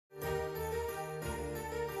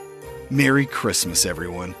Merry Christmas,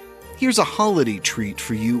 everyone. Here's a holiday treat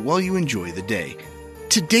for you while you enjoy the day.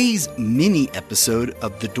 Today's mini episode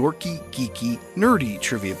of the Dorky, Geeky, Nerdy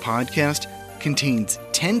Trivia Podcast contains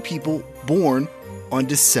 10 people born on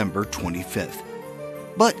December 25th.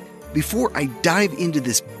 But before I dive into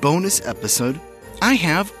this bonus episode, I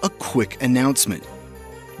have a quick announcement.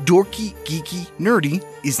 Dorky, Geeky, Nerdy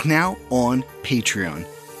is now on Patreon.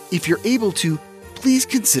 If you're able to, please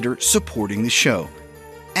consider supporting the show.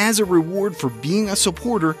 As a reward for being a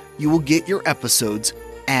supporter, you will get your episodes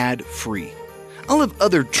ad-free. I'll have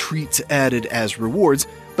other treats added as rewards,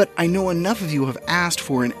 but I know enough of you have asked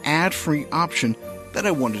for an ad-free option that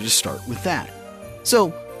I wanted to start with that.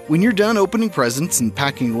 So, when you're done opening presents and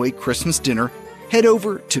packing away Christmas dinner, head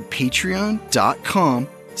over to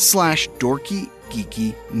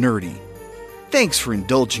patreon.com/dorkygeekynerdy. Thanks for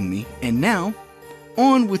indulging me, and now,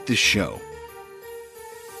 on with the show.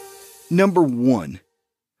 Number 1.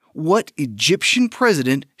 What Egyptian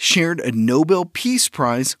president shared a Nobel Peace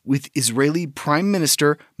Prize with Israeli Prime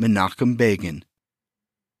Minister Menachem Begin?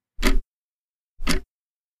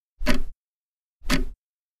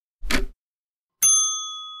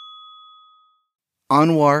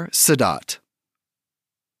 Anwar Sadat.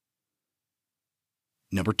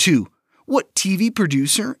 Number 2. What TV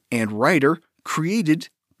producer and writer created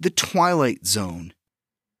The Twilight Zone?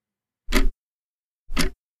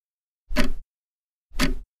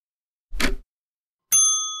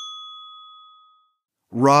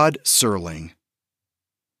 Rod Serling.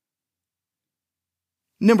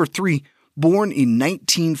 Number 3. Born in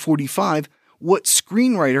 1945, what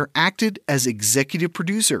screenwriter acted as executive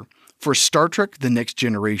producer for Star Trek The Next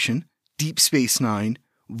Generation, Deep Space Nine,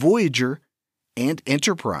 Voyager, and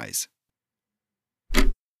Enterprise?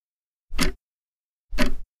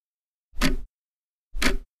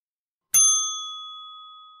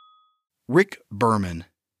 Rick Berman.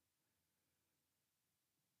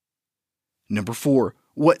 Number 4.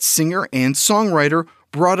 What singer and songwriter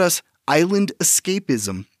brought us Island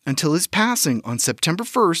Escapism until his passing on September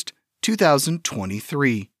 1st,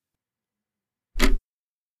 2023?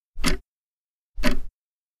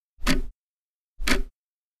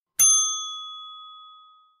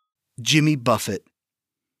 Jimmy Buffett.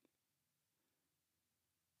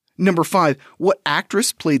 Number 5. What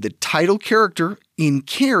actress played the title character in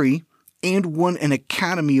Carrie and won an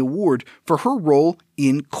Academy Award for her role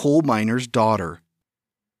in Coal Miner's Daughter?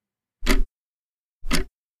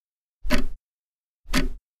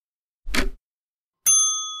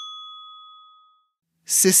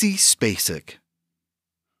 Sissy Spacek.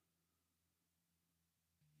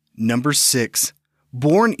 Number 6.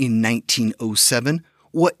 Born in 1907,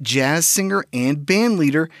 what jazz singer and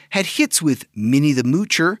bandleader had hits with Minnie the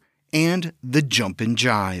Moocher and The Jumpin'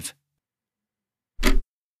 Jive?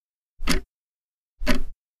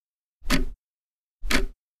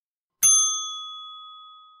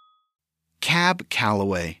 Cab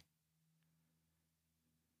Calloway.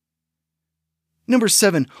 Number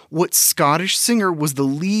 7. What Scottish singer was the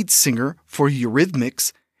lead singer for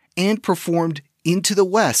Eurythmics and performed Into the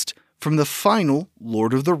West from the final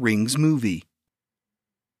Lord of the Rings movie?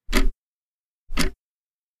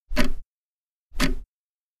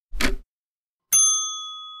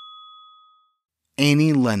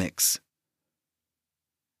 Annie Lennox.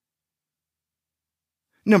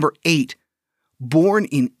 Number 8. Born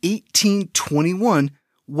in 1821,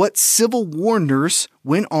 what Civil War nurse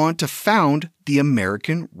went on to found the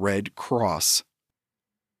American Red Cross?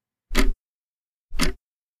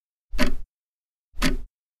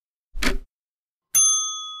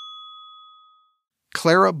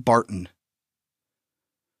 Clara Barton.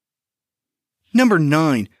 Number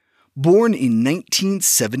 9. Born in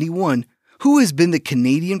 1971, who has been the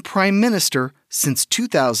Canadian Prime Minister since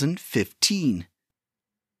 2015?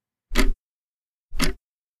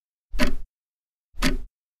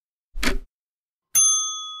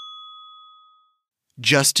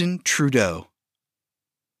 Justin Trudeau.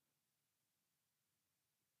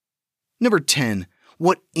 Number 10.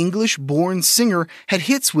 What English-born singer had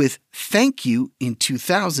hits with Thank You in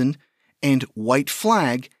 2000 and White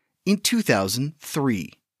Flag in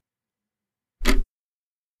 2003?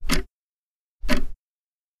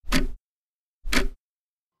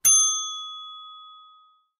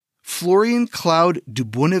 Florian Claude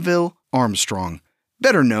Dubonneville Armstrong,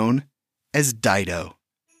 better known as Dido.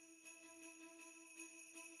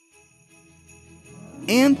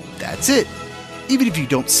 And that's it. Even if you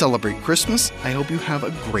don't celebrate Christmas, I hope you have a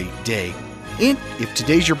great day. And if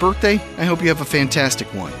today's your birthday, I hope you have a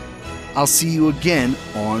fantastic one. I'll see you again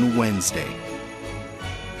on Wednesday.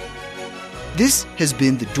 This has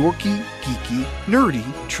been the Dorky, Geeky, Nerdy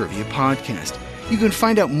Trivia Podcast. You can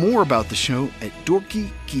find out more about the show at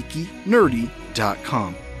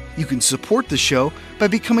dorkygeekynerdy.com. You can support the show by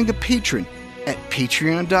becoming a patron at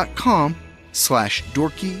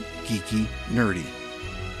patreon.com/dorkygeekynerdy.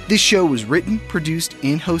 This show was written, produced,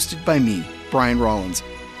 and hosted by me, Brian Rollins.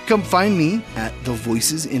 Come find me at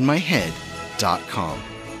thevoicesinmyhead.com.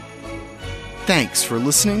 Thanks for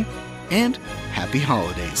listening, and happy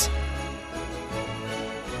holidays.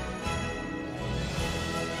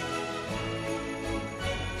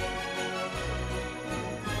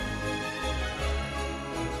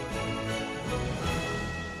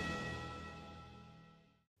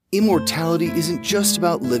 Immortality isn't just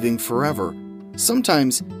about living forever.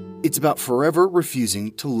 Sometimes it's about forever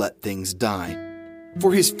refusing to let things die.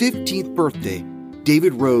 For his 15th birthday,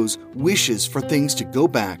 David Rose wishes for things to go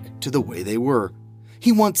back to the way they were.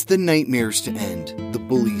 He wants the nightmares to end, the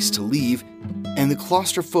bullies to leave, and the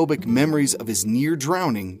claustrophobic memories of his near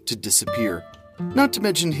drowning to disappear. Not to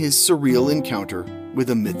mention his surreal encounter with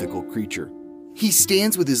a mythical creature. He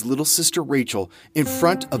stands with his little sister Rachel in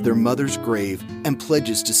front of their mother's grave and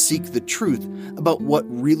pledges to seek the truth about what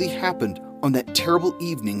really happened on that terrible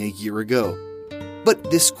evening a year ago. But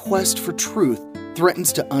this quest for truth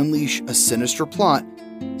threatens to unleash a sinister plot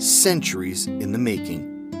centuries in the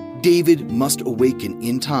making. David must awaken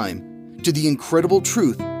in time to the incredible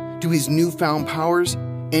truth, to his newfound powers,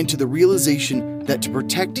 and to the realization that to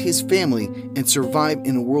protect his family and survive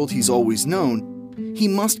in a world he's always known, he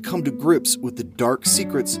must come to grips with the dark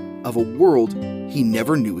secrets of a world he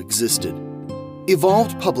never knew existed.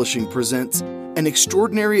 Evolved Publishing presents an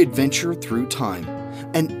extraordinary adventure through time,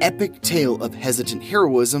 an epic tale of hesitant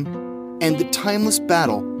heroism, and the timeless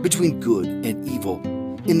battle between good and evil,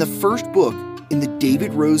 in the first book in the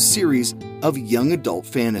David Rose series of young adult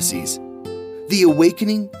fantasies. The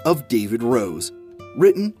Awakening of David Rose,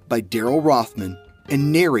 written by Daryl Rothman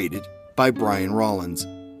and narrated by Brian Rollins.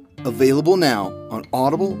 Available now on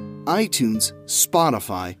Audible, iTunes,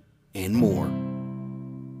 Spotify, and more.